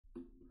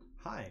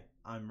Hi,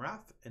 I'm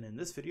Raf, and in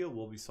this video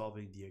we'll be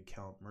solving the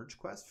account merge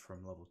quest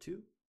from level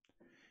 2.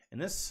 In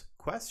this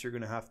quest, you're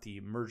going to have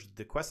to merge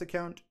the quest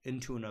account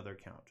into another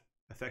account,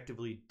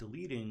 effectively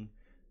deleting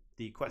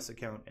the quest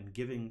account and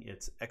giving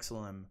its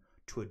XLM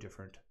to a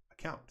different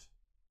account.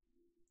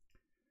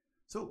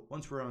 So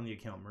once we're on the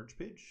account merge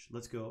page,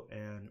 let's go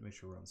and make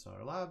sure we're on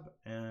Stellar Lab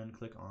and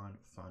click on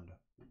Fund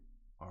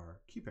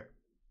our key pair.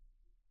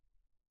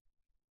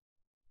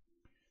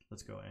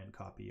 Let's go and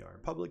copy our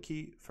public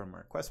key from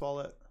our quest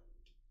wallet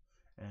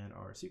and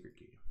our secret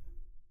key.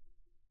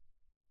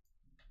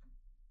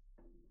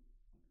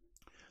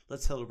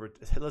 Let's head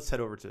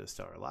over to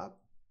Stellar Lab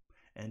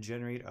and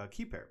generate a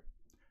key pair.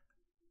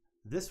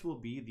 This will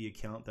be the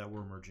account that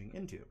we're merging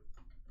into.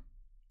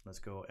 Let's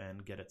go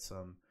and get it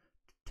some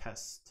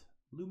test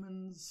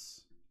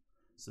lumens.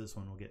 So this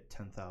one will get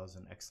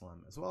 10,000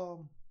 XLM as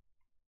well.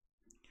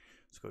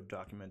 Let's go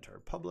document our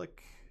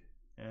public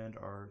and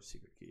our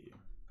secret key.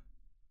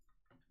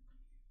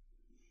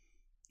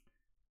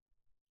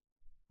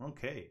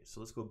 Okay,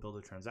 so let's go build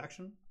a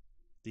transaction.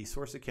 The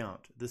source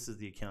account, this is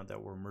the account that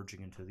we're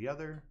merging into the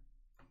other,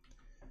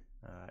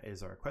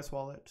 is our quest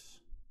wallet.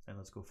 And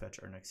let's go fetch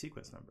our next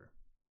sequence number.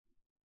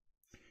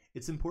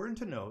 It's important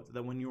to note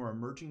that when you are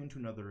merging into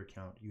another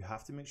account, you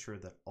have to make sure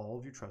that all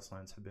of your trust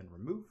lines have been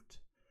removed,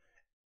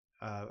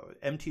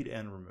 emptied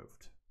and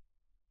removed.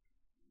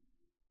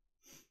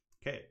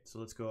 Okay, so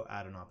let's go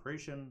add an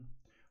operation.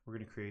 We're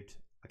going to create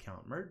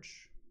account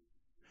merge,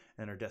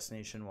 and our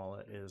destination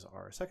wallet is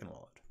our second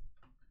wallet.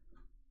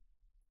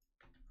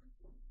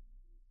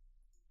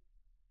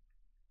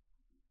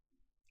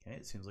 Okay,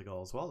 it seems like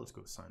all is well. Let's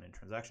go sign in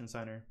transaction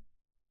signer.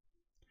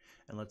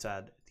 And let's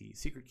add the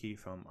secret key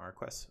from our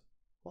quest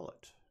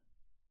wallet.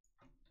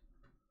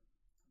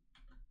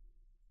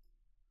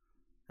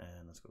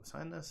 And let's go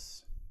sign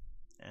this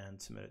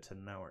and submit it to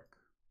the network.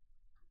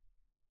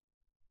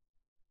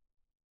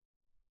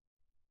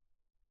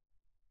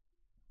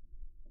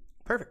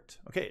 Perfect.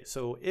 Okay,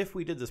 so if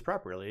we did this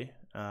properly,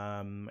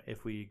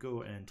 if we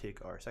go and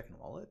take our second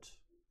wallet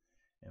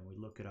and we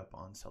look it up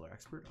on Stellar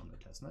Expert on the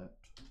testnet,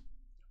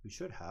 we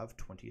should have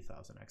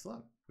 20,000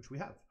 XLM, which we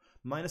have,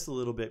 minus a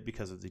little bit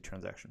because of the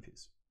transaction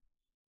fees.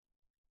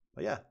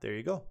 But yeah, there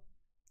you go.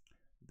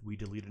 We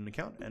deleted an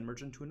account and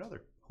merged into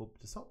another. Hope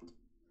this helped.